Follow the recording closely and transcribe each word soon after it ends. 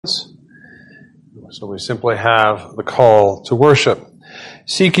So we simply have the call to worship.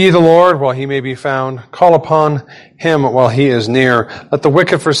 Seek ye the Lord while he may be found. Call upon him while he is near. Let the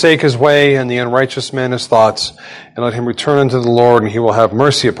wicked forsake his way, and the unrighteous man his thoughts. And let him return unto the Lord, and he will have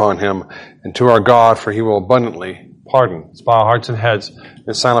mercy upon him, and to our God, for he will abundantly pardon. Let's bow our hearts and heads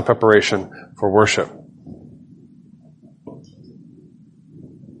in silent preparation for worship.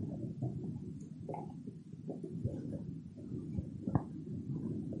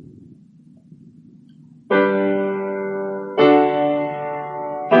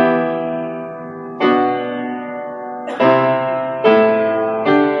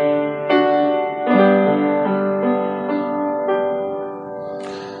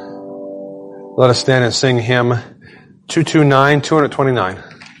 Let us stand and sing hymn 229.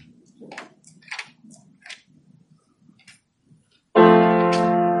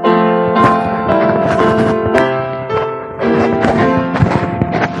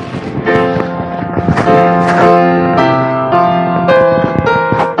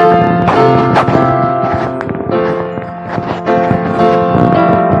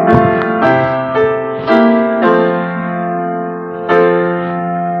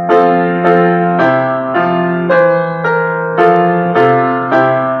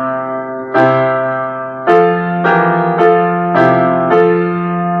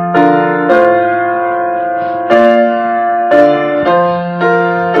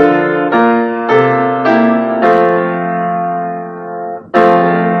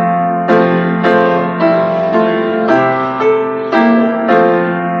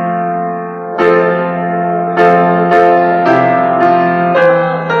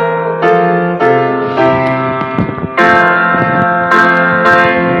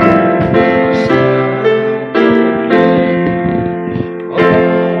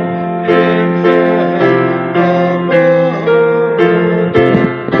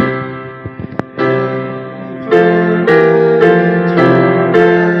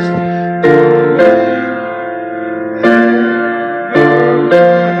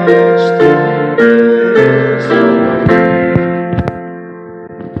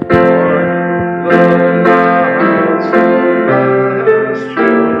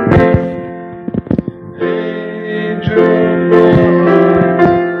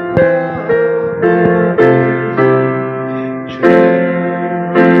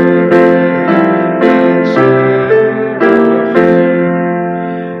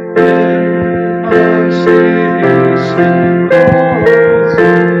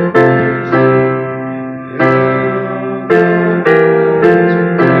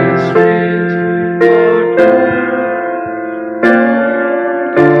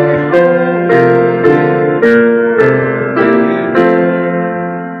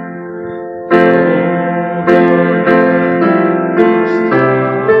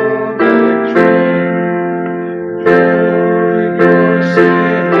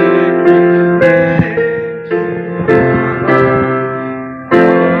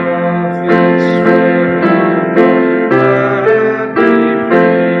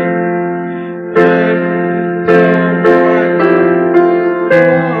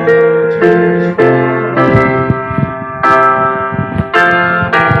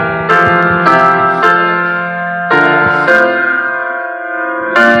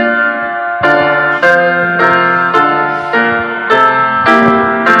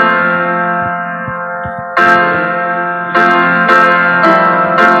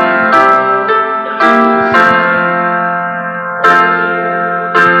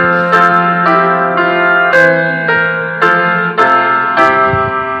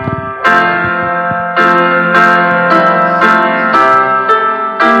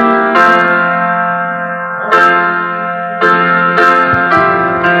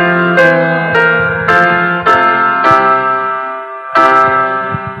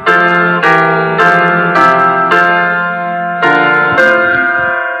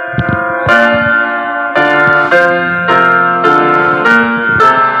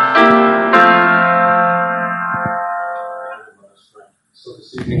 So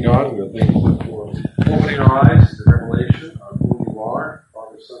this evening, God, we are thankful for opening our eyes to the revelation of who you are,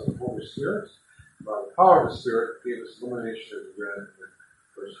 Father, Son, and Holy Spirit. By the power of the Spirit, give us illumination as we read in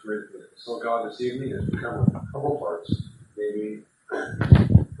 1 Corinthians. So, God, this evening, as we come with humble hearts, may we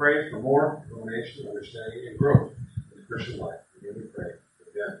pray for more illumination, understanding, and growth in the Christian life. May we pray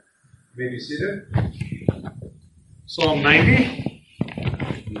again. You may be seated. Psalm 90,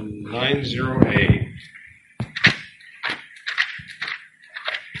 908.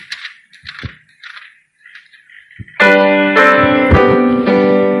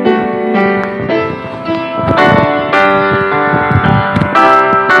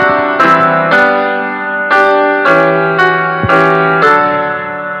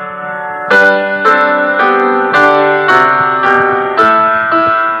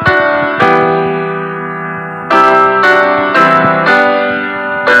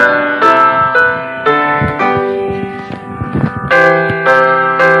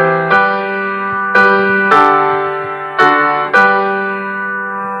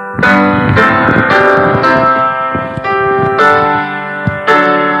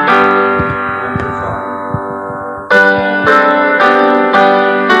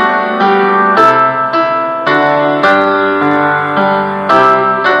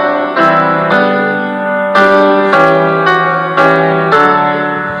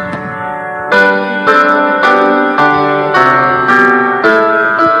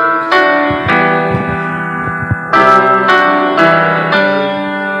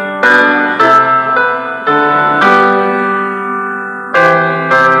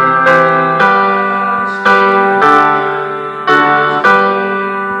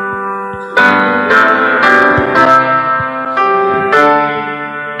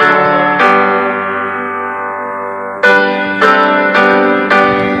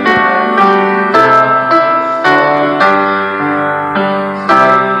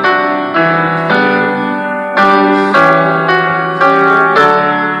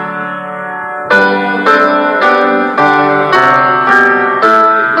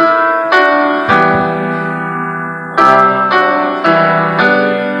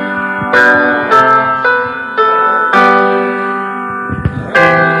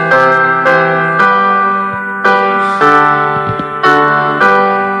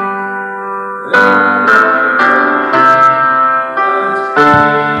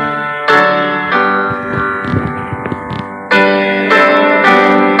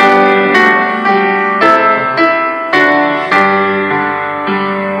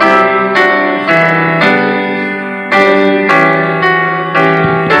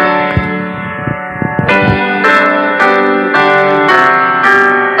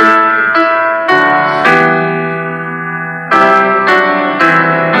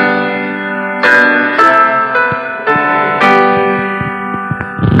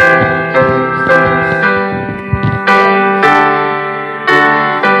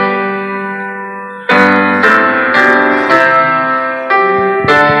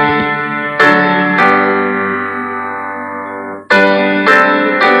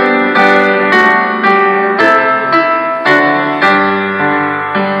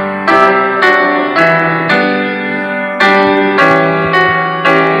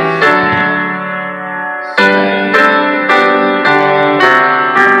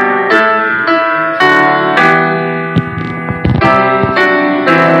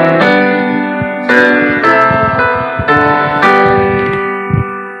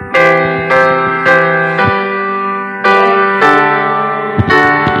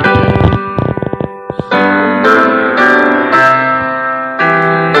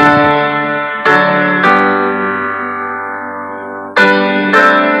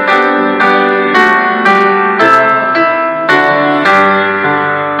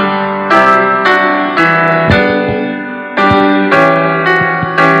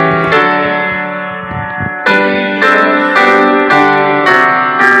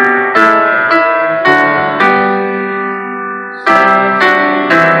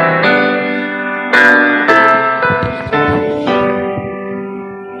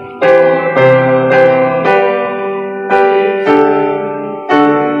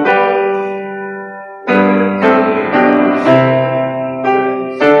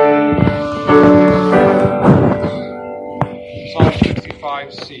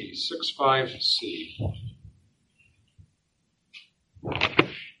 65C, 65C.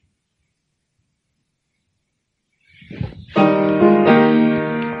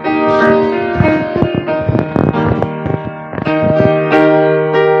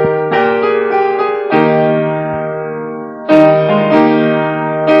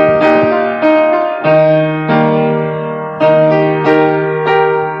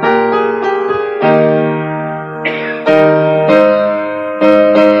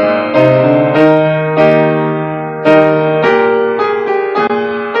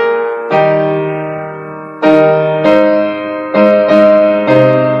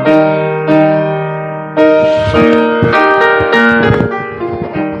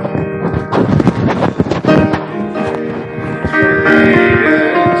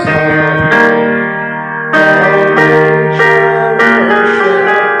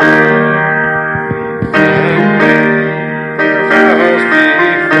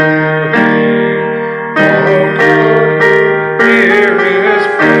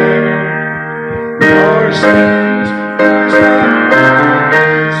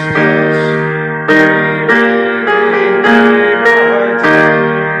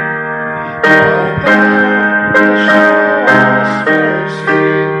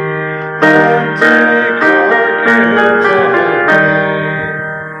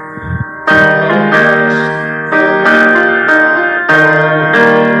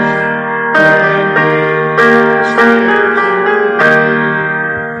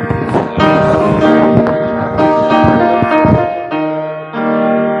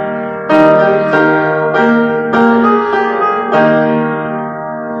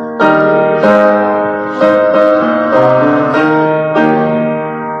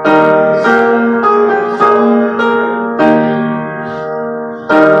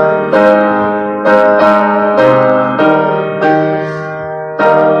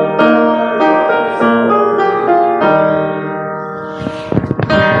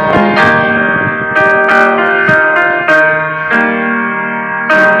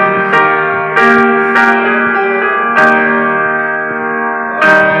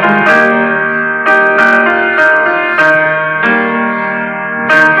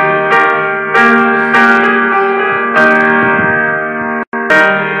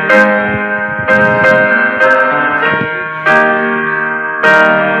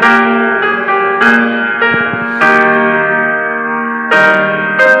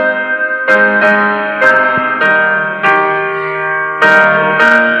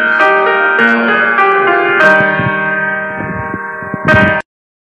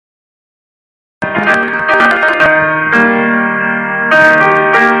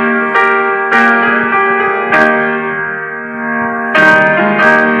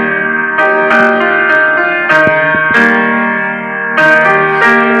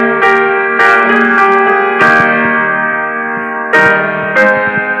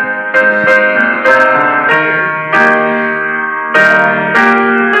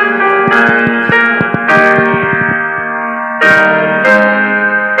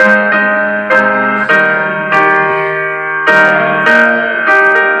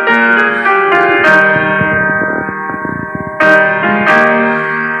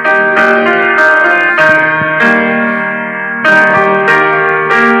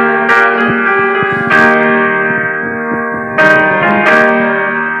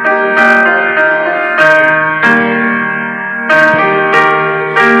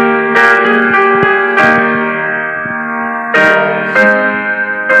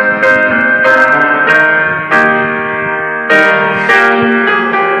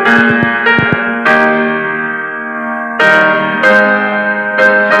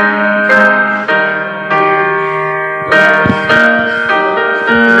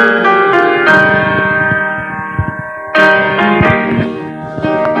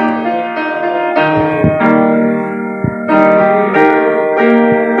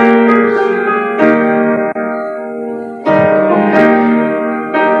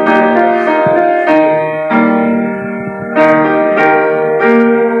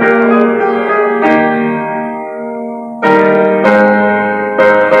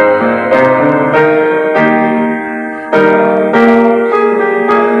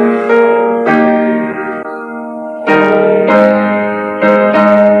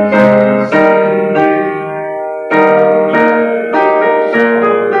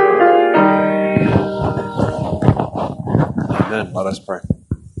 Let us pray.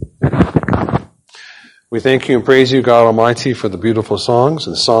 We thank you and praise you, God Almighty, for the beautiful songs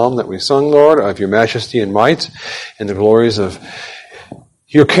and psalm that we sung, Lord, of your majesty and might and the glories of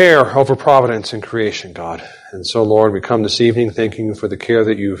your care over providence and creation, God. And so, Lord, we come this evening thanking you for the care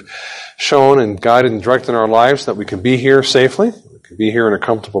that you've shown and guided and directed in our lives, that we can be here safely. We can be here in a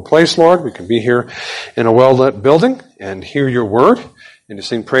comfortable place, Lord. We can be here in a well-lit building and hear your word and to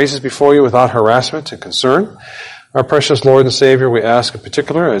sing praises before you without harassment and concern. Our precious Lord and Savior, we ask in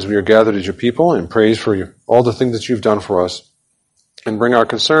particular, as we are gathered as your people, and praise for you, all the things that you've done for us, and bring our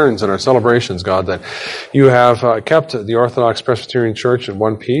concerns and our celebrations, God, that you have kept the Orthodox Presbyterian Church in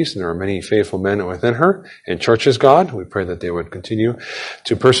one piece, and there are many faithful men within her and churches, God. We pray that they would continue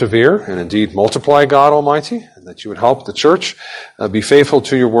to persevere and indeed multiply, God Almighty, and that you would help the church be faithful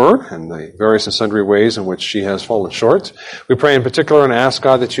to your word and the various and sundry ways in which she has fallen short. We pray in particular and ask,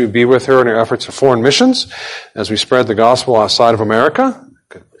 God, that you would be with her in her efforts of foreign missions as we spread the gospel outside of America.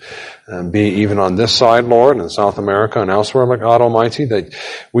 And be even on this side, Lord, in South America and elsewhere, like God Almighty, that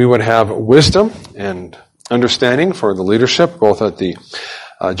we would have wisdom and understanding for the leadership, both at the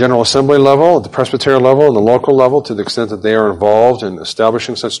General Assembly level, at the Presbyterian level, and the local level, to the extent that they are involved in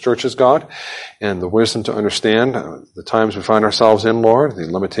establishing such churches, God, and the wisdom to understand the times we find ourselves in, Lord, the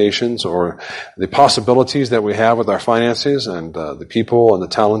limitations or the possibilities that we have with our finances and the people and the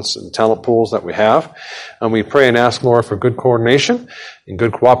talents and talent pools that we have. And we pray and ask, Lord, for good coordination and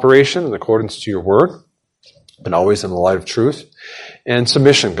good cooperation in accordance to your word, and always in the light of truth. And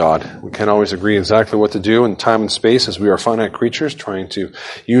submission, God. We can't always agree exactly what to do in time and space, as we are finite creatures trying to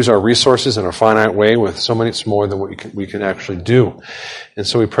use our resources in a finite way with so much more than what we can actually do. And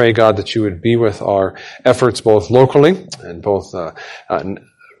so we pray, God, that you would be with our efforts both locally and both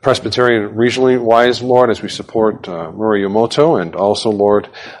Presbyterian regionally wise, Lord, as we support Murray Yamamoto, and also, Lord,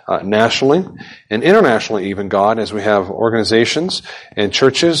 nationally and internationally even, God, as we have organizations and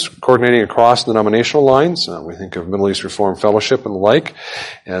churches coordinating across denominational lines. We think of Middle East Reformed Fellowship and the like,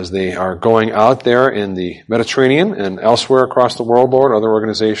 as they are going out there in the Mediterranean and elsewhere across the world, Lord, other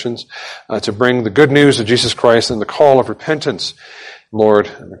organizations, to bring the good news of Jesus Christ and the call of repentance, Lord,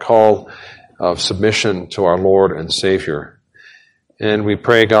 and the call of submission to our Lord and Savior. And we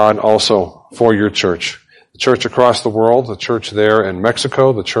pray, God, also for your church. The church across the world, the church there in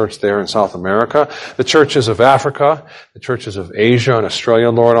Mexico, the church there in South America, the churches of Africa, the churches of Asia and Australia,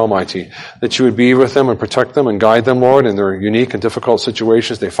 Lord Almighty, that you would be with them and protect them and guide them, Lord, in their unique and difficult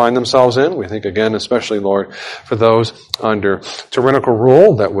situations they find themselves in. We think again, especially, Lord, for those under tyrannical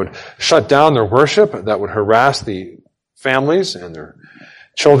rule that would shut down their worship, that would harass the families and their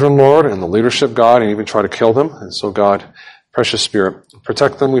children, Lord, and the leadership, God, and even try to kill them. And so, God, precious Spirit,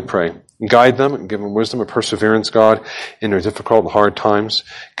 protect them, we pray. Guide them and give them wisdom and perseverance, God, in their difficult and hard times.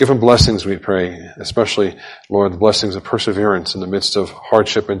 Give them blessings, we pray, especially, Lord, the blessings of perseverance in the midst of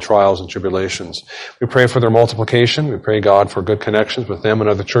hardship and trials and tribulations. We pray for their multiplication. We pray, God, for good connections with them and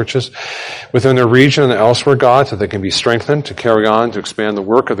other churches within their region and elsewhere, God, so they can be strengthened to carry on, to expand the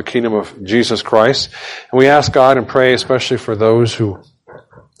work of the kingdom of Jesus Christ. And we ask, God, and pray especially for those who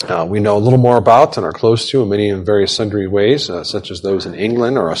we know a little more about and are close to in many and various sundry ways, such as those in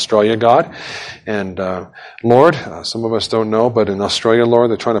England or Australia, God. And Lord, some of us don't know, but in Australia, Lord,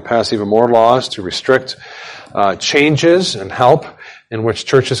 they're trying to pass even more laws to restrict changes and help in which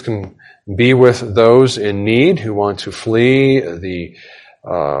churches can be with those in need who want to flee the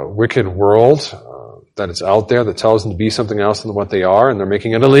wicked world that is out there that tells them to be something else than what they are, and they're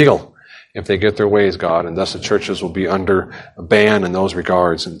making it illegal if they get their ways, God, and thus the churches will be under a ban in those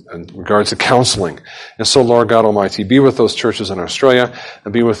regards, and regards to counseling. And so, Lord God Almighty, be with those churches in Australia,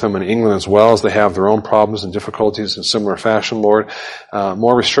 and be with them in England as well, as they have their own problems and difficulties in similar fashion, Lord.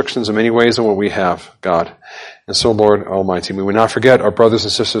 More restrictions in many ways than what we have, God. And so, Lord Almighty, we would not forget our brothers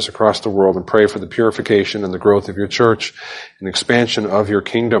and sisters across the world, and pray for the purification and the growth of your church and the expansion of your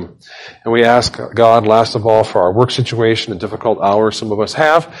kingdom. And we ask, God, last of all, for our work situation and difficult hours some of us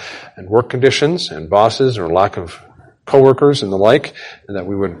have, and work conditions and bosses or lack of co-workers and the like, and that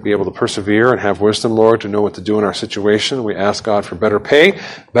we would be able to persevere and have wisdom, Lord, to know what to do in our situation. We ask, God, for better pay,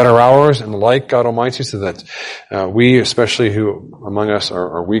 better hours, and the like, God Almighty, so that we, especially who among us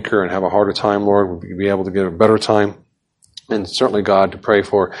are weaker and have a harder time, Lord, would be able to get a better time. And certainly, God, to pray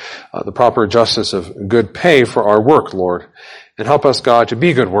for the proper justice of good pay for our work, Lord. And help us, God, to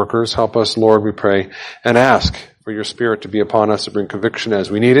be good workers. Help us, Lord, we pray, and ask for your Spirit to be upon us to bring conviction as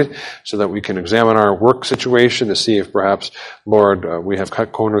we need it, so that we can examine our work situation to see if perhaps, Lord, we have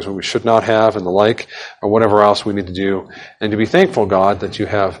cut corners when we should not have and the like, or whatever else we need to do. And to be thankful, God, that you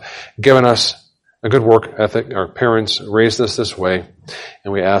have given us a good work ethic. Our parents raised us this way,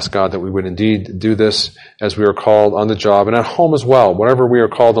 and we ask God that we would indeed do this as we are called on the job and at home as well. Whatever we are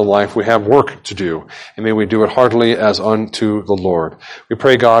called in life, we have work to do, and may we do it heartily as unto the Lord. We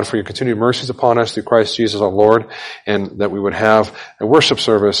pray, God, for your continued mercies upon us through Christ Jesus our Lord, and that we would have a worship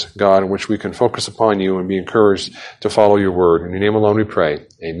service, God, in which we can focus upon you and be encouraged to follow your word. In your name alone we pray.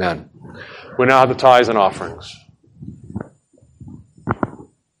 Amen. We now have the tithes and offerings.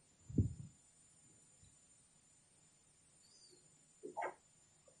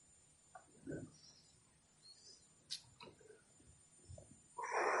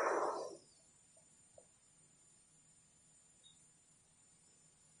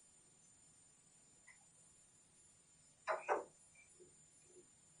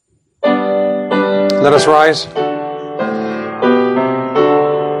 Let us rise.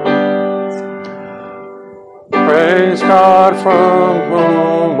 Praise God from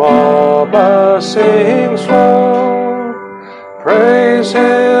whom all blessings flow. Praise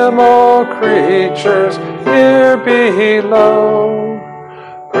Him, all creatures here below.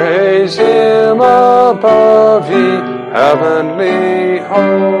 Praise Him above, ye heavenly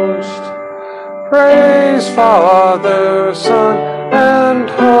host. Praise Father, Son, and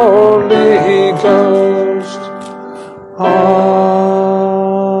Holy Ghost. Amen.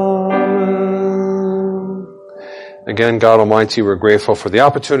 Again, God Almighty, we're grateful for the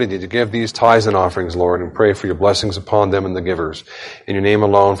opportunity to give these tithes and offerings, Lord, and pray for your blessings upon them and the givers. In your name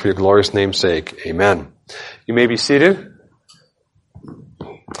alone, for your glorious name's sake. Amen. You may be seated.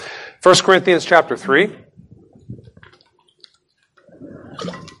 1 Corinthians chapter 3.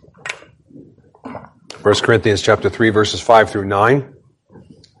 1 Corinthians chapter 3, verses 5 through 9.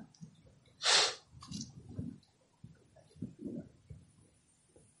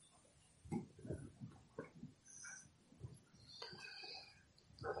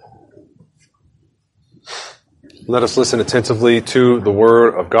 Let us listen attentively to the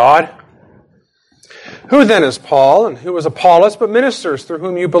word of God. Who then is Paul, and who is Apollos, but ministers through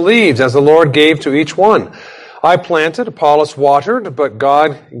whom you believed, as the Lord gave to each one? I planted, Apollos watered, but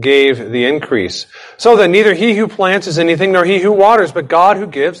God gave the increase. So that neither he who plants is anything, nor he who waters, but God who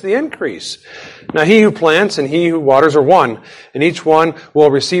gives the increase. Now he who plants and he who waters are one, and each one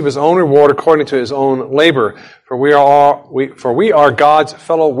will receive his own reward according to his own labor. For we are God's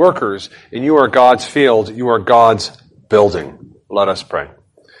fellow workers, and you are God's field, you are God's building. Let us pray.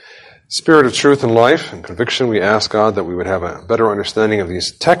 Spirit of truth and life and conviction, we ask, God, that we would have a better understanding of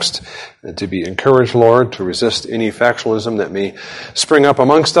these texts and to be encouraged, Lord, to resist any factionalism that may spring up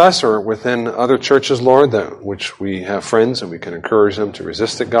amongst us or within other churches, Lord, that which we have friends and we can encourage them to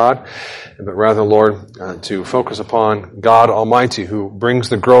resist it, God, but rather, Lord, to focus upon God Almighty who brings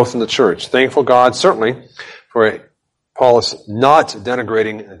the growth in the church. Thankful, God, certainly, for Paul is not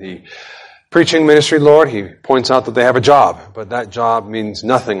denigrating the preaching ministry, Lord. He points out that they have a job, but that job means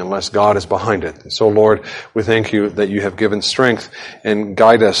nothing unless God is behind it. And so, Lord, we thank you that you have given strength and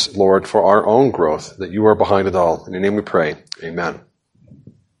guide us, Lord, for our own growth, that you are behind it all. In your name we pray. Amen.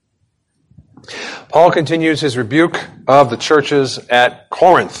 Paul continues his rebuke of the churches at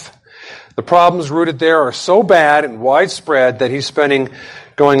Corinth. The problems rooted there are so bad and widespread that he's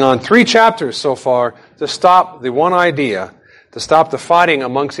going on 3 chapters so far to stop the one idea, to stop the fighting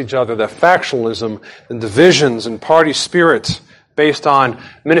amongst each other, the factionalism and divisions and party spirits based on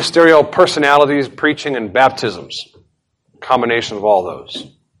ministerial personalities, preaching, and baptisms. Combination of all those.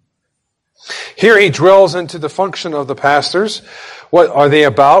 Here he drills into the function of the pastors. What are they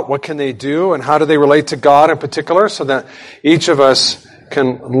about? What can they do? And how do they relate to God in particular, so that each of us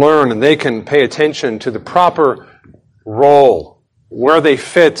can learn and they can pay attention to the proper role, where they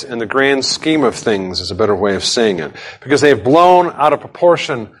fit in the grand scheme of things is a better way of saying it. Because they have blown out of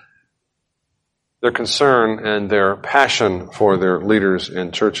proportion their concern and their passion for their leaders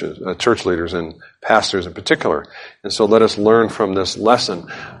and churches, church leaders and pastors in particular. And so let us learn from this lesson.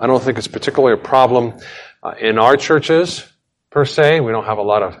 I don't think it's particularly a problem in our churches per se. We don't have a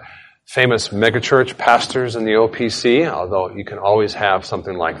lot of famous megachurch pastors in the OPC, although you can always have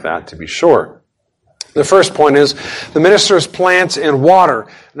something like that to be sure. The first point is the ministers plant and water.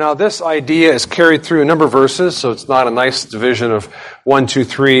 Now this idea is carried through a number of verses, so it's not a nice division of 1, 2,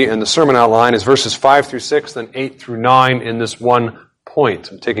 3 in the sermon outline. It's verses 5 through 6, then 8 through 9 in this one point.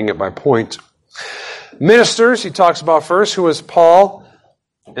 I'm taking it by point. Ministers, he talks about first, who is Paul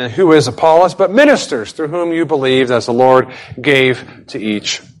and who is Apollos, but ministers through whom you believed as the Lord gave to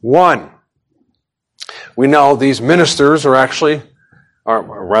each one. We know these ministers are actually,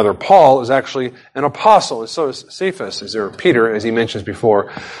 or rather Paul is actually an apostle, and so is Cephas, or Peter, as he mentions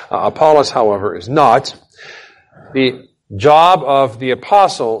before. Apollos, however, is not. The job of the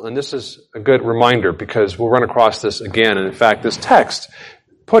apostle, and this is a good reminder because we'll run across this again, and in fact this text,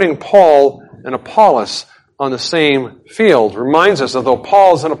 putting Paul and Apollos on the same field, reminds us that though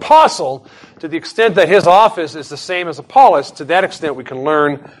Paul is an apostle, to the extent that his office is the same as Apollos, to that extent we can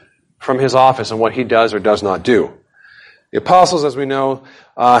learn from his office and what he does or does not do. The apostles, as we know,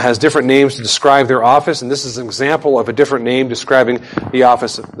 has different names to describe their office, and this is an example of a different name describing the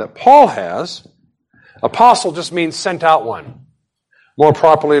office that Paul has. Apostle just means sent out one. More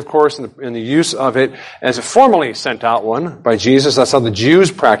properly, of course, in the use of it as a formally sent out one by Jesus. That's how the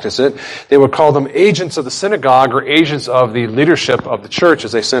Jews practice it. They would call them agents of the synagogue or agents of the leadership of the church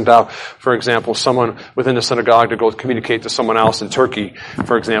as they sent out, for example, someone within the synagogue to go communicate to someone else in Turkey,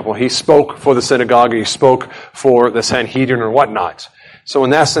 for example. He spoke for the synagogue, he spoke for the Sanhedrin or whatnot. So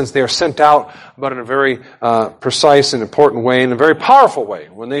in that sense, they are sent out, but in a very precise and important way, in a very powerful way.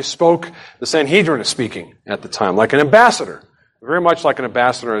 When they spoke, the Sanhedrin is speaking at the time, like an ambassador. Very much like an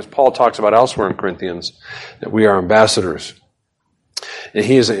ambassador, as Paul talks about elsewhere in Corinthians, that we are ambassadors. And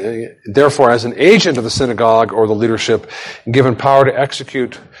he is, therefore, as an agent of the synagogue or the leadership, given power to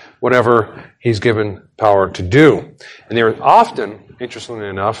execute whatever he's given power to do. And they are often, interestingly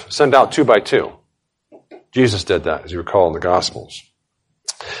enough, sent out 2 by 2. Jesus did that, as you recall in the Gospels.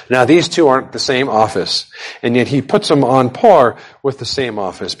 Now, these two aren't the same office, and yet he puts them on par with the same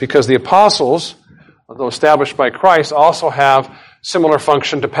office, because the apostles, although established by Christ, also have similar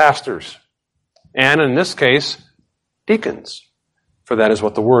function to pastors. And in this case, deacons. For that is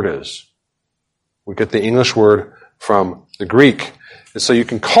what the word is. We get the English word from the Greek. And so you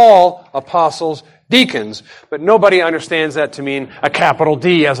can call apostles deacons, but nobody understands that to mean a capital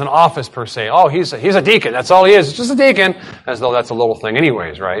D as an office per se. Oh, he's a deacon. That's all he is. It's just a deacon. As though that's a little thing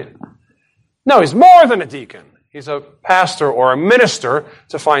anyways, right? No, he's more than a deacon. He's a pastor or a minister,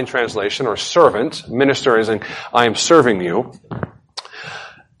 to find translation, or servant. Minister is in, I am serving you.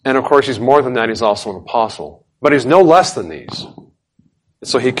 And of course, he's more than that. He's also an apostle. But he's no less than these.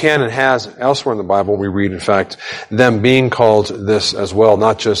 So he can and has, elsewhere in the Bible, we read, in fact, them being called this as well.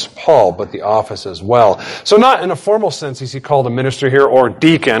 Not just Paul, but the office as well. So not in a formal sense is he called a minister here, or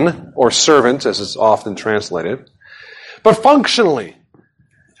deacon, or servant, as it's often translated. But functionally,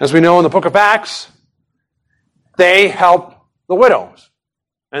 as we know in the book of Acts, they help the widows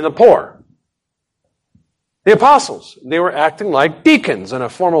and the poor. The apostles, they were acting like deacons in a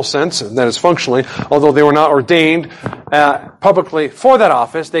formal sense, and that is functionally, although they were not ordained publicly for that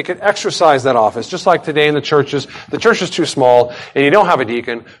office, they could exercise that office. Just like today in the churches, the church is too small, and you don't have a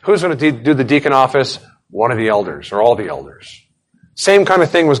deacon. Who's going to do the deacon office? One of the elders, or all the elders. Same kind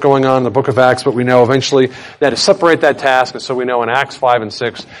of thing was going on in the book of Acts, but we know eventually they had to separate that task, and so we know in Acts 5 and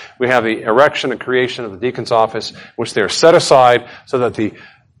 6, we have the erection and creation of the deacon's office, which they are set aside so that the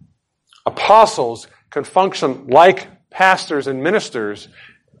apostles can function like pastors and ministers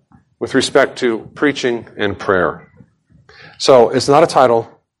with respect to preaching and prayer. So it's not a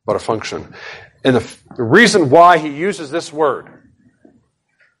title, but a function. And the reason why he uses this word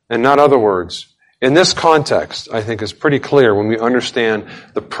and not other words in this context, I think, is pretty clear when we understand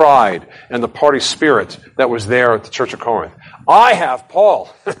the pride and the party spirit that was there at the Church of Corinth. I have Paul,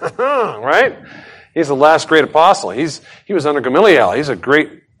 right? He's the last great apostle. He was under Gamaliel. He's a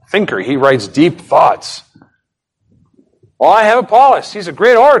great thinker. He writes deep thoughts. Well, I have Apollos. He's a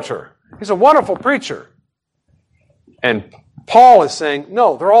great orator. He's a wonderful preacher. And Paul is saying,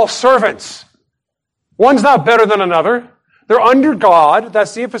 no, they're all servants. One's not better than another. They're under God.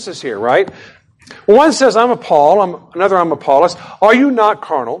 That's the emphasis here, right? One says, I'm a Paul, another I'm Apollos. Are you not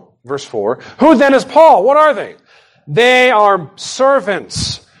carnal? Verse 4. Who then is Paul? What are they? They are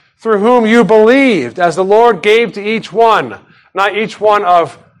servants through whom you believed, as the Lord gave to each one. Not each one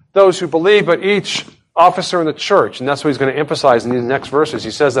of those who believe, but each officer in the church. And that's what he's going to emphasize in these next verses.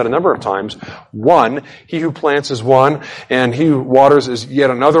 He says that a number of times. One, he who plants is one, and he who waters is yet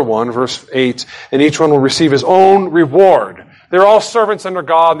another one. Verse 8. And each one will receive his own reward. They're all servants under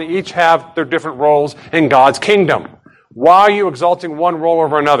God. They each have their different roles in God's kingdom. Why are you exalting one role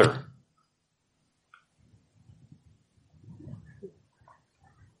over another?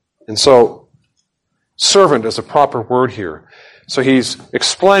 And so, servant is a proper word here. So he's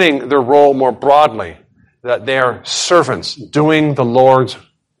explaining their role more broadly, that they are servants doing the Lord's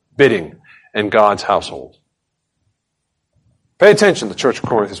bidding in God's household. Pay attention, the Church of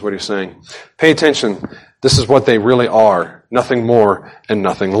Corinth is what he's saying. Pay attention. This is what they really are. Nothing more and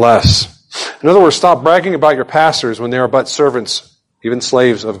nothing less. In other words, stop bragging about your pastors when they are but servants, even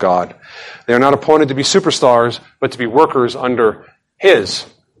slaves of God. They are not appointed to be superstars, but to be workers under His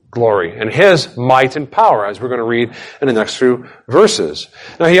glory and His might and power, as we're going to read in the next few verses.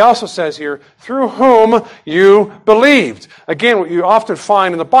 Now, he also says here, through whom you believed. Again, what you often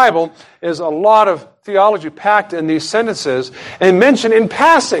find in the Bible is a lot of theology packed in these sentences and mentioned in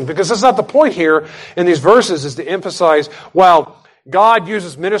passing, because that's not the point here in these verses, is to emphasize, well, God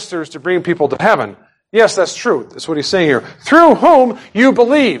uses ministers to bring people to heaven. Yes, that's true. That's what he's saying here. Through whom you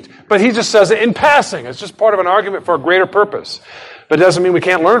believed. But he just says it in passing. It's just part of an argument for a greater purpose. But it doesn't mean we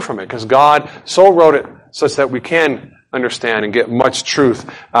can't learn from it, because God so wrote it such that we can understand and get much truth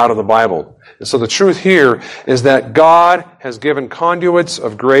out of the Bible. And so the truth here is that God has given conduits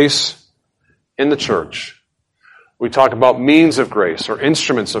of grace in the church. We talk about means of grace or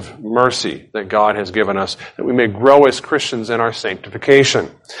instruments of mercy that God has given us, that we may grow as Christians in our sanctification.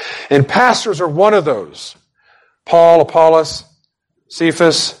 And pastors are one of those. Paul, Apollos,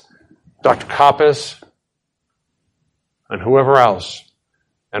 Cephas, Dr. Kappas, and whoever else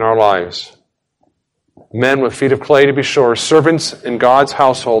in our lives. Men with feet of clay, to be sure, servants in God's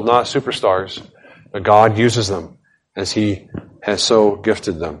household, not superstars, but God uses them as He has so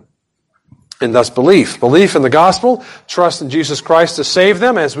gifted them. And thus belief in the gospel, trust in Jesus Christ to save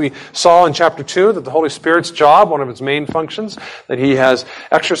them, as we saw in chapter 2, that the Holy Spirit's job, one of its main functions that He has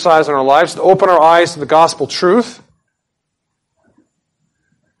exercised in our lives, to open our eyes to the gospel truth.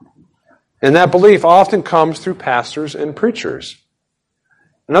 And that belief often comes through pastors and preachers.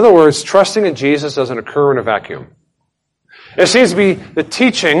 In other words, trusting in Jesus doesn't occur in a vacuum. It seems to be the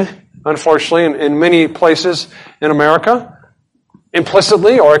teaching, unfortunately, in many places in America,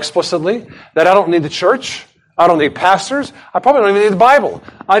 implicitly or explicitly, that I don't need the church, I don't need pastors, I probably don't even need the Bible.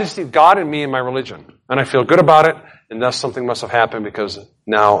 I just need God and me and my religion. And I feel good about it, and thus something must have happened because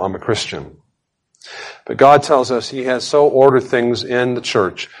now I'm a Christian. But God tells us He has so ordered things in the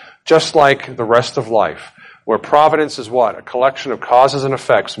church, just like the rest of life, where providence is what? A collection of causes and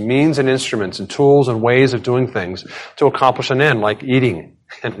effects, means and instruments and tools and ways of doing things to accomplish an end, like eating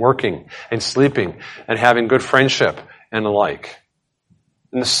and working and sleeping and having good friendship and the like.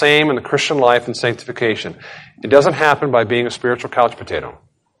 And the same in the Christian life and sanctification. It doesn't happen by being a spiritual couch potato.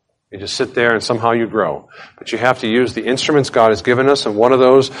 You just sit there and somehow you grow. But you have to use the instruments God has given us, and one of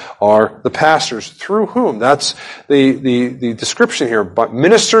those are the pastors, through whom. That's the description here. But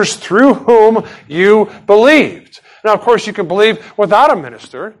ministers through whom you believed. Now, of course, you can believe without a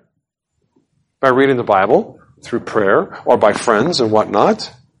minister by reading the Bible, through prayer, or by friends and whatnot.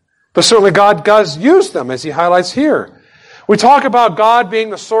 But certainly God does use them, as He highlights here. We talk about God being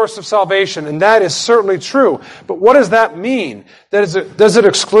the source of salvation, and that is certainly true. But what does that mean? Does it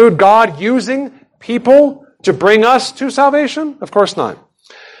exclude God using people to bring us to salvation? Of course not.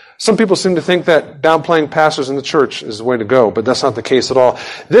 Some people seem to think that downplaying pastors in the church is the way to go, but that's not the case at all.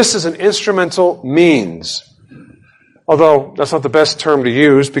 This is an instrumental means. Although that's not the best term to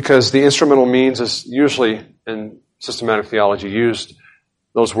use, because the instrumental means is usually, in systematic theology, used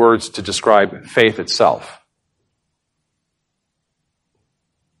those words to describe faith itself.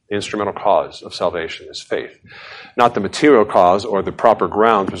 The instrumental cause of salvation is faith. Not the material cause or the proper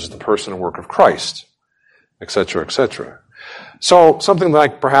ground, which is the person and work of Christ, etc., etc. So something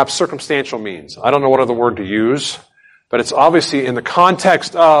like perhaps circumstantial means. I don't know what other word to use, but it's obviously in the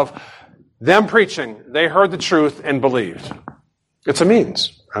context of them preaching, they heard the truth and believed. It's a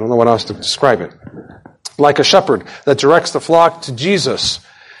means. I don't know what else to describe it. Like a shepherd that directs the flock to Jesus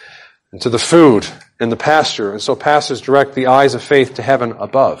and to the food in the pasture, and so pastors direct the eyes of faith to heaven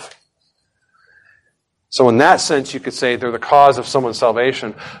above. So in that sense, you could say they're the cause of someone's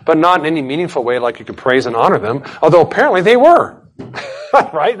salvation, but not in any meaningful way like you can praise and honor them, although apparently they were.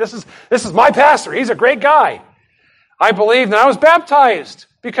 Right? This is my pastor. He's a great guy. I believed and I was baptized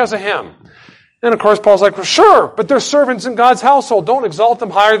because of him. And of course, Paul's like, well, sure, but they're servants in God's household. Don't exalt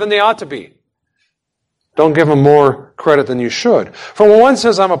them higher than they ought to be. Don't give them more credit than you should. For when one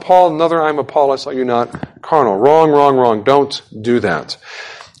says, I'm a Paul, another, I'm Apollos, are you not carnal? Wrong. Don't do that.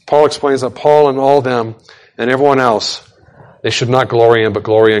 Paul explains that Paul and all them and everyone else, they should not glory in, but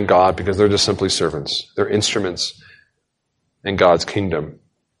glory in God, because they're just simply servants. They're instruments in God's kingdom.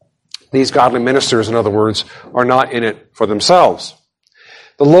 These godly ministers, in other words, are not in it for themselves.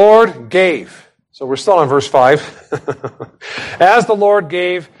 The Lord gave. So we're still on verse 5. As the Lord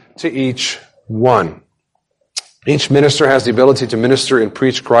gave to each one. Each minister has the ability to minister and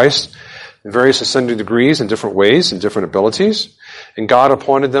preach Christ in various ascending degrees in different ways and different abilities. And God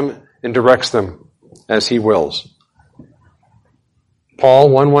appointed them and directs them as He wills. Paul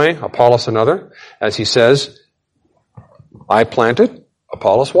one way, Apollos another. As he says, I planted,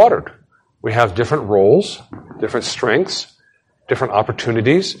 Apollos watered. We have different roles, different strengths, different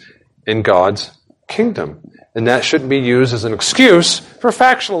opportunities in God's kingdom. And that shouldn't be used as an excuse for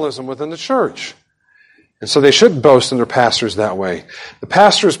factionalism within the church. And so they shouldn't boast in their pastors that way. The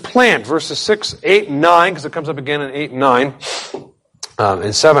pastors plant, verses 6, 8, and 9, because it comes up again in 8 and 9.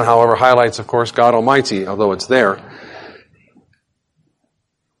 And 7, however, highlights, of course, God Almighty, although it's there.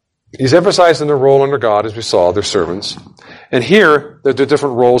 He's emphasizing their role under God, as we saw, their servants. And here, the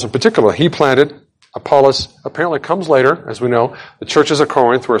different roles in particular. He planted. Apollos apparently comes later, as we know. The churches of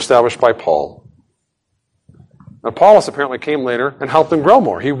Corinth were established by Paul. Apollos apparently came later and helped them grow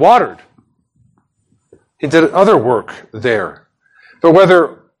more. He watered. He did other work there. But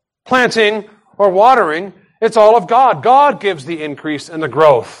whether planting or watering, it's all of God. God gives the increase and the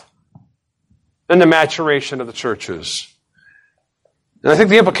growth and the maturation of the churches. And I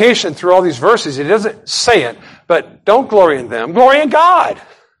think the implication through all these verses, he doesn't say it, but don't glory in them. Glory in God.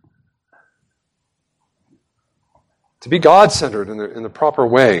 To be God-centered in the proper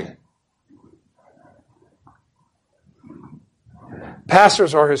way.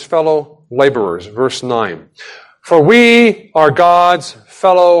 Pastors are his fellow laborers. Verse 9. For we are God's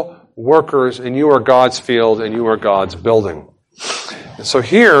fellow workers, and you are God's field, and you are God's building. And so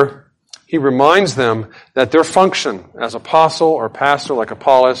here, he reminds them that their function as apostle or pastor like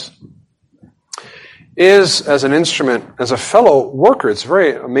Apollos is as an instrument, as a fellow worker. It's a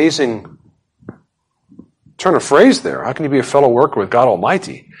very amazing turn of phrase there. How can you be a fellow worker with God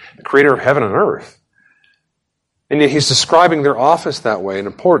Almighty, the creator of heaven and earth? And yet he's describing their office that way, an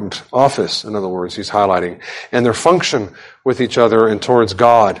important office, in other words, he's highlighting, and their function with each other and towards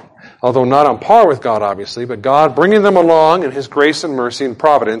God. Although not on par with God, obviously, but God bringing them along in his grace and mercy and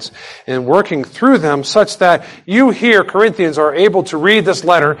providence and working through them such that you here, Corinthians, are able to read this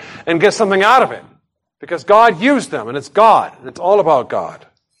letter and get something out of it. Because God used them, and it's God. And it's all about God.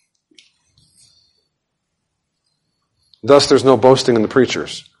 Thus, there's no boasting in the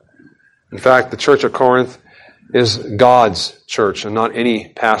preachers. In fact, the church of Corinth is God's church and not any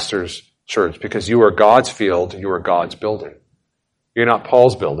pastor's church, because you are God's field, you are God's building. You're not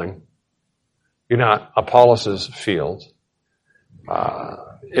Paul's building. You're not Apollos' field.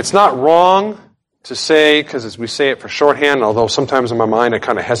 It's not wrong to say, because as we say it for shorthand, although sometimes in my mind I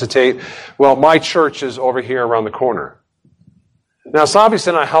kind of hesitate, well, my church is over here around the corner. Now, it's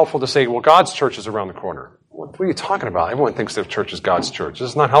obviously not helpful to say, well, God's church is around the corner. What are you talking about? Everyone thinks their church is God's church. This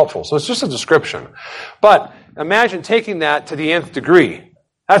is not helpful. So it's just a description. But imagine taking that to the nth degree.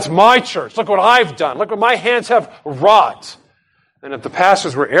 That's my church. Look what I've done. Look what my hands have wrought. And if the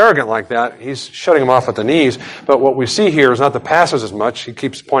pastors were arrogant like that, he's shutting them off at the knees. But what we see here is not the pastors as much. He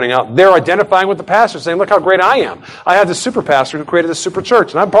keeps pointing out, they're identifying with the pastors, saying, look how great I am. I have this super pastor who created this super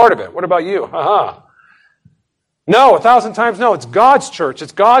church, and I'm part of it. What about you? Ha-ha. No, 1,000 times no. It's God's church.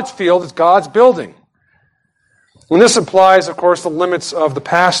 It's God's field. It's God's building. And this implies, of course, the limits of the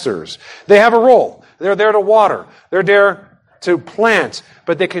pastors. They have a role. They're there to water. They're there to plant.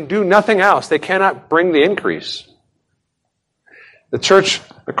 But they can do nothing else. They cannot bring the increase. The church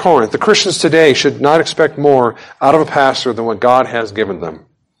of Corinth, the Christians today, should not expect more out of a pastor than what God has given them.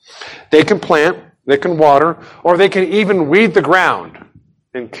 They can plant, they can water, or they can even weed the ground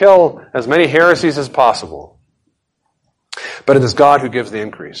and kill as many heresies as possible. But it is God who gives the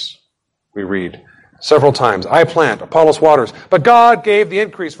increase. We read several times, I plant, Apollos waters, but God gave the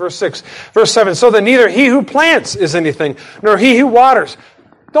increase. Verse 6. Verse 7, so that neither he who plants is anything, nor he who waters.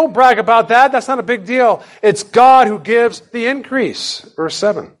 Don't brag about that. That's not a big deal. It's God who gives the increase. Verse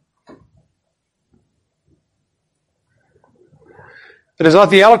 7. It is not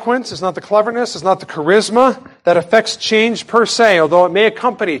the eloquence, it's not the cleverness, it's not the charisma that affects change per se, although it may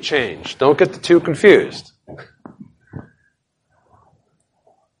accompany change. Don't get the two confused.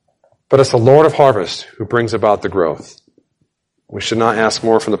 But it's the Lord of harvest who brings about the growth. We should not ask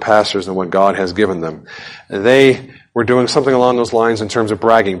more from the pastors than what God has given them. They were doing something along those lines in terms of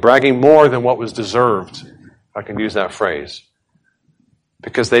bragging more than what was deserved, if I can use that phrase.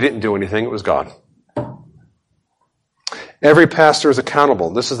 Because they didn't do anything, it was God. Every pastor is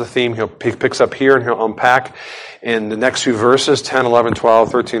accountable. This is the theme he picks up here and he'll unpack in the next few verses, 10, 11,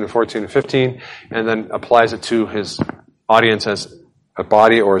 12, 13, and 14, and 15, and then applies it to his audience as a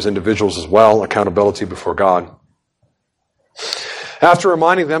body or as individuals as well, accountability before God. After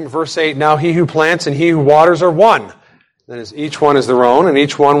reminding them, verse 8, now he who plants and he who waters are one. That is, each one is their own, and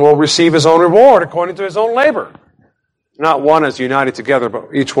each one will receive his own reward according to his own labor. Not one is united together, but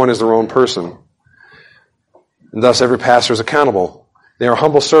each one is their own person. And thus every pastor is accountable. They are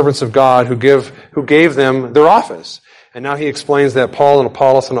humble servants of God who gave them their office. And now he explains that Paul and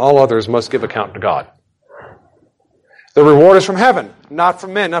Apollos and all others must give account to God. The reward is from heaven, not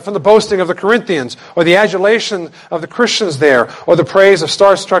from men, not from the boasting of the Corinthians, or the adulation of the Christians there, or the praise of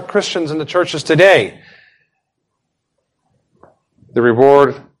starstruck Christians in the churches today. The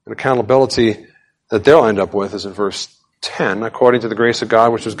reward and accountability that they'll end up with is in verse 10, according to the grace of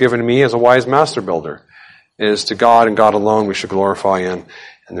God which was given to me as a wise master builder. It is to God and God alone we should glorify in,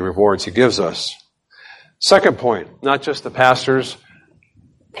 and the rewards He gives us. Second point, not just the pastors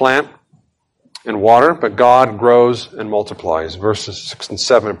plant and water, but God grows and multiplies. Verses 6 and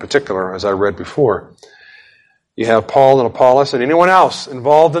 7 in particular, as I read before. You have Paul and Apollos and anyone else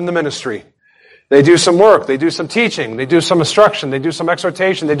involved in the ministry. They do some work, they do some teaching, they do some instruction, they do some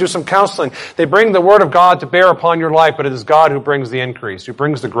exhortation, they do some counseling. They bring the Word of God to bear upon your life, but it is God who brings the increase, who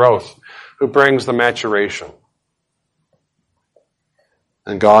brings the growth, who brings the maturation.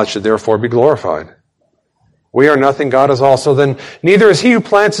 And God should therefore be glorified. We are nothing, God is also. Then neither is he who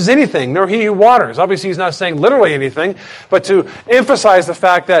plants is anything, nor he who waters. Obviously, he's not saying literally anything, but to emphasize the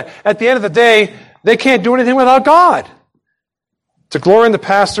fact that at the end of the day, they can't do anything without God. To glory in the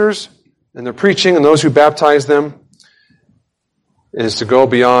pastors and their preaching and those who baptize them is to go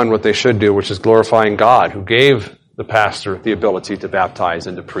beyond what they should do, which is glorifying God, who gave the pastor the ability to baptize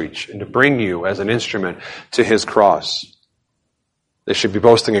and to preach and to bring you as an instrument to His cross. They should be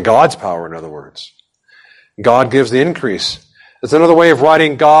boasting in God's power, in other words. God gives the increase. It's another way of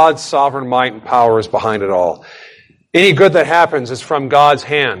writing God's sovereign might and power is behind it all. Any good that happens is from God's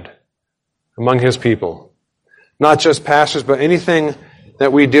hand among His people. Not just pastors, but anything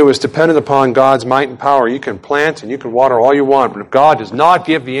that we do is dependent upon God's might and power. You can plant and you can water all you want, but if God does not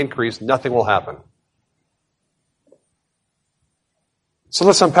give the increase, nothing will happen. So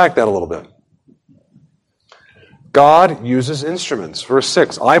let's unpack that a little bit. God uses instruments. Verse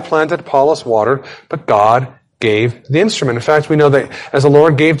 6, I planted, Apollos watered, but God gave the instrument. In fact, we know that as the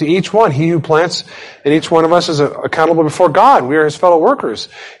Lord gave to each one, He who plants, and each one of us is accountable before God. We are His fellow workers.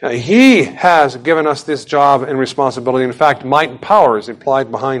 He has given us this job and responsibility. In fact, might and power is implied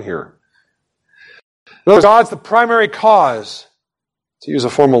behind here. In other words, God's the primary cause, to use a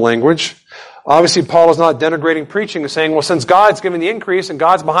formal language. Obviously, Paul is not denigrating preaching and saying, well, since God's given the increase and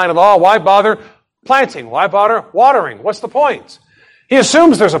God's behind it all, why bother planting? Why bother watering? What's the point? He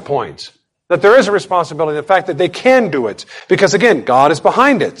assumes there's a point, that there is a responsibility, the fact that they can do it, because again, God is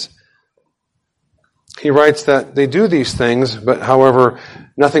behind it. He writes that they do these things, but however,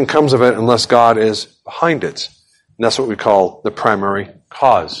 nothing comes of it unless God is behind it. And that's what we call the primary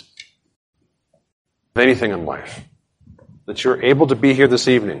cause of anything in life. That you're able to be here this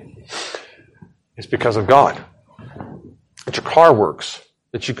evening is because of God. That your car works,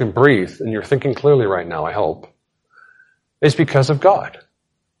 that you can breathe, and you're thinking clearly right now, I hope, is because of God.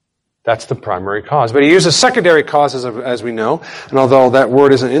 That's the primary cause. But he uses secondary causes, as we know, and although that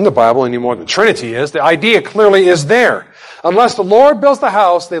word isn't in the Bible any more than Trinity is, the idea clearly is there. Unless the Lord builds the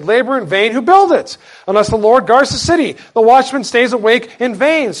house, they labor in vain who build it. Unless the Lord guards the city, the watchman stays awake in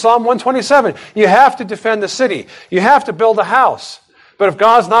vain. Psalm 127. You have to defend the city. You have to build a house. But if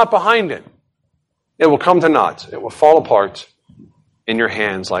God's not behind it, it will come to naught. It will fall apart in your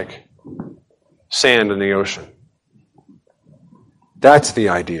hands like sand in the ocean. That's the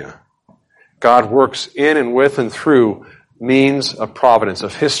idea. God works in and with and through means of providence,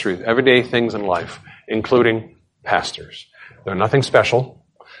 of history, everyday things in life, including pastors. They're nothing special.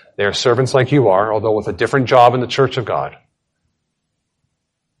 They are servants like you are, although with a different job in the church of God.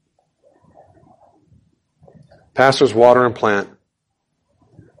 Pastors water and plant,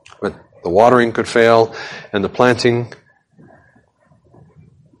 but the watering could fail and the planting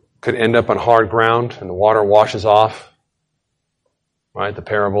could end up on hard ground and the water washes off. Right? The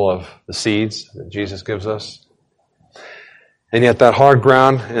parable of the seeds that Jesus gives us. And yet that hard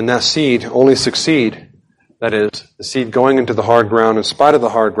ground and that seed only succeed. That is, the seed going into the hard ground in spite of the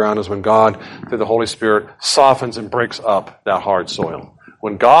hard ground is when God, through the Holy Spirit, softens and breaks up that hard soil.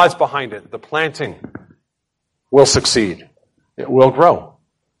 When God's behind it, the planting will succeed. It will grow.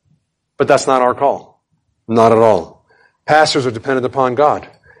 But that's not our call. Not at all. Pastors are dependent upon God.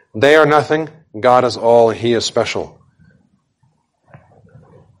 They are nothing. God is all, and He is special.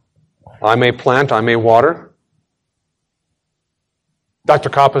 I may plant, I may water. Dr.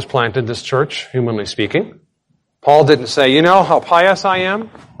 Kappas planted this church, humanly speaking. Paul didn't say, you know how pious I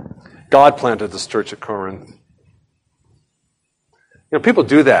am? God planted this church at Corinth. You know, people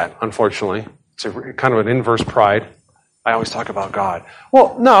do that, unfortunately. It's a kind of an inverse pride. I always talk about God.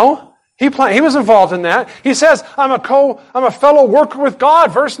 Well, no. He was involved in that. He says, I'm a fellow worker with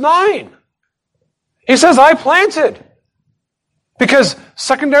God, verse 9. He says, I planted. Because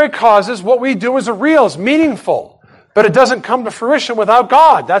secondary causes, what we do is real, is meaningful. But it doesn't come to fruition without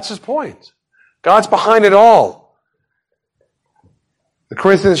God. That's his point. God's behind it all. The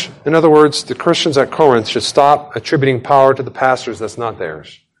Corinthians, in other words, the Christians at Corinth should stop attributing power to the pastors that's not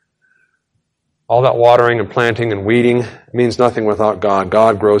theirs. All that watering and planting and weeding means nothing without God.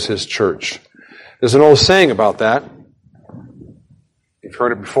 God grows His church. There's an old saying about that. You've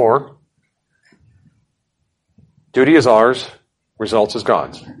heard it before. Duty is ours, results is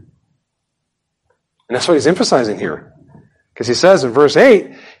God's. And that's what he's emphasizing here. Because he says in verse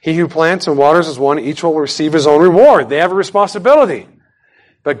 8, he who plants and waters is one, each will receive his own reward. They have a responsibility.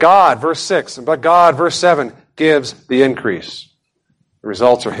 But God, verse 6, and but God, verse 7, gives the increase. The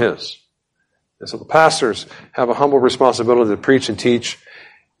results are His. And so the pastors have a humble responsibility to preach and teach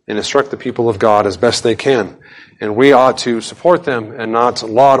and instruct the people of God as best they can. And we ought to support them and not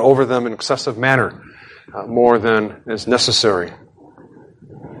laud over them in excessive manner more than is necessary.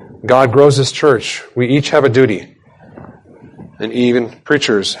 God grows His church. We each have a duty. And even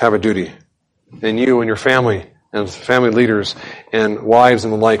preachers have a duty. And you and your family and family leaders and wives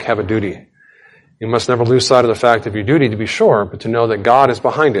and the like have a duty. You must never lose sight of the fact of your duty, to be sure, but to know that God is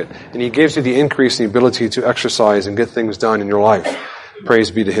behind it. And He gives you the increase in the ability to exercise and get things done in your life.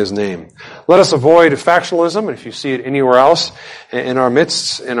 Praise be to His name. Let us avoid factionalism, and if you see it anywhere else in our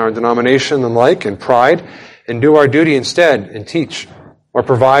midst, in our denomination and like, and pride, and do our duty instead and teach or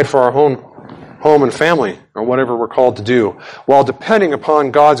provide for our own home and family, or whatever we're called to do, while depending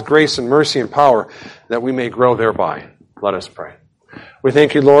upon God's grace and mercy and power that we may grow thereby. Let us pray. We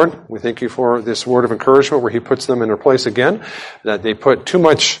thank You, Lord. We thank You for this word of encouragement where He puts them in their place again, that they put too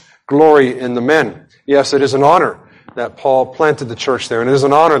much glory in the men. Yes, it is an honor that Paul planted the church there, and it is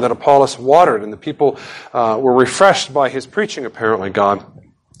an honor that Apollos watered, and the people were refreshed by his preaching, apparently, God.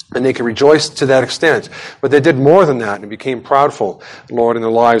 And they can rejoice to that extent. But they did more than that and became proudful, Lord, in their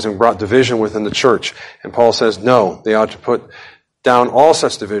lives and brought division within the church. And Paul says, no, they ought to put down all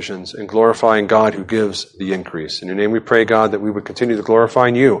such divisions and glorifying God who gives the increase. In Your name we pray, God, that we would continue to glorify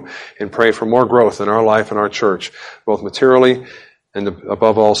You and pray for more growth in our life and our church, both materially and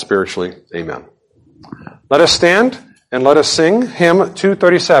above all spiritually. Amen. Let us stand and let us sing hymn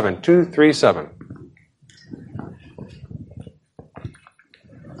 237.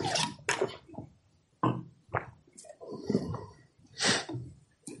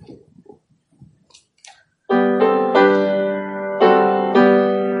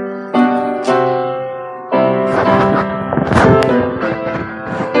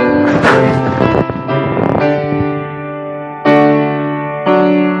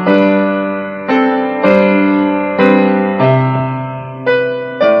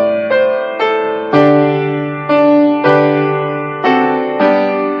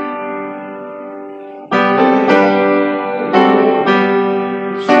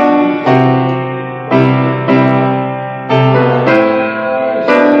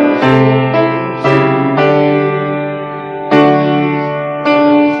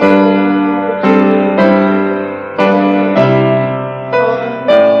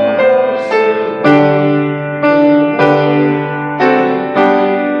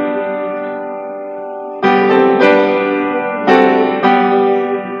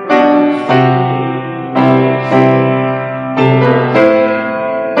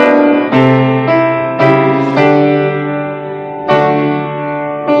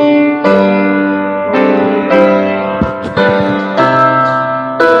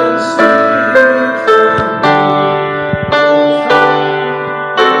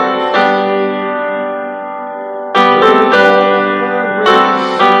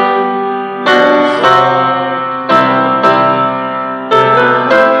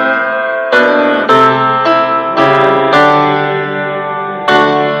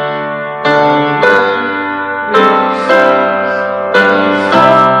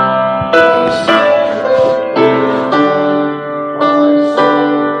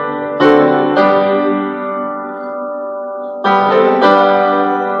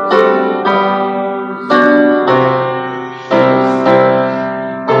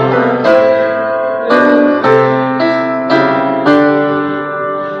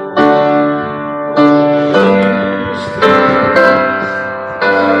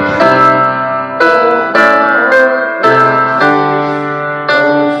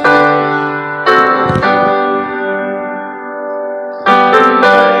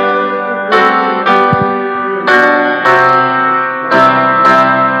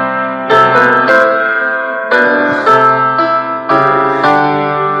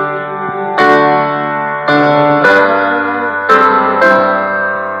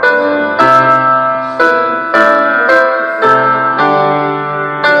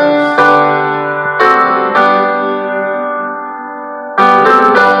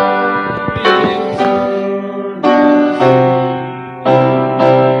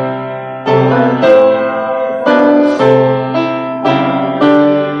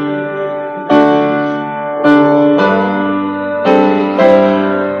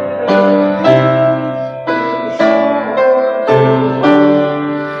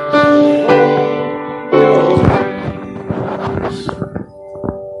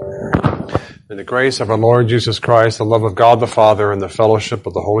 grace of our Lord Jesus Christ, the love of God the Father, and the fellowship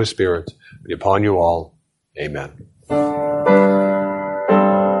of the Holy Spirit be upon you all. Amen.